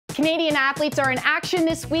Canadian athletes are in action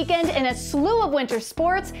this weekend in a slew of winter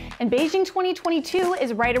sports, and Beijing 2022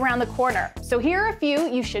 is right around the corner. So here are a few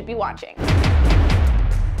you should be watching.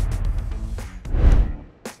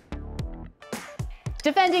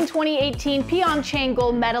 Defending 2018 Pyeongchang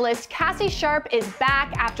gold medalist Cassie Sharpe is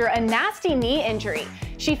back after a nasty knee injury.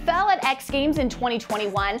 She fell at X Games in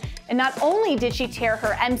 2021, and not only did she tear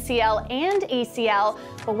her MCL and ACL,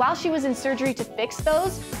 but while she was in surgery to fix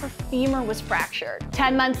those, her femur was fractured.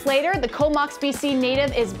 10 months later, the Comox, BC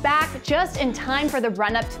native is back just in time for the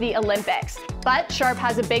run-up to the Olympics. But Sharpe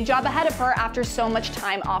has a big job ahead of her after so much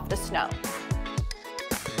time off the snow.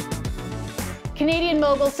 Canadian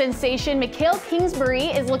mogul sensation Mikael Kingsbury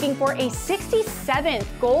is looking for a 67th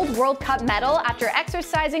gold World Cup medal after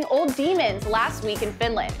exercising old demons last week in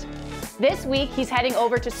Finland. This week, he's heading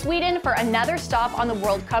over to Sweden for another stop on the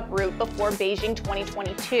World Cup route before Beijing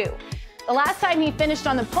 2022. The last time he finished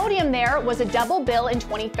on the podium there was a double bill in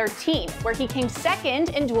 2013, where he came second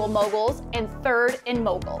in dual moguls and third in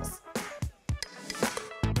moguls.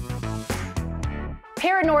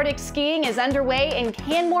 Para Nordic skiing is underway in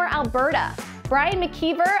Canmore, Alberta. Brian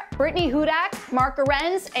McKeever, Brittany Hudak, Mark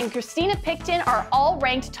Arens, and Christina Picton are all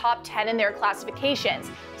ranked top 10 in their classifications.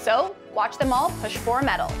 So watch them all push for a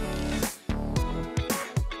medal.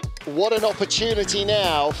 What an opportunity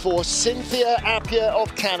now for Cynthia Appia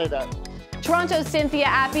of Canada. Toronto's Cynthia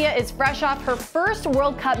Appia is fresh off her first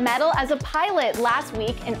World Cup medal as a pilot last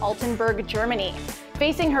week in Altenburg, Germany.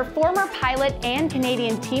 Facing her former pilot and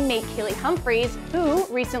Canadian teammate Kelly Humphreys, who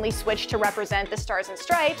recently switched to represent the Stars and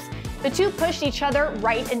Stripes, the two pushed each other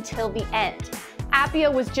right until the end.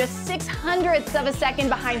 Appia was just 0.06 of a second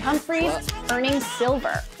behind Humphreys, earning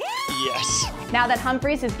silver. Yes. Now that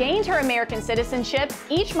Humphreys has gained her American citizenship,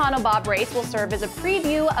 each monobob race will serve as a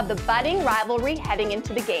preview of the budding rivalry heading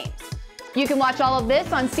into the games. You can watch all of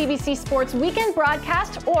this on CBC Sports Weekend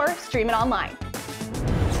broadcast or stream it online.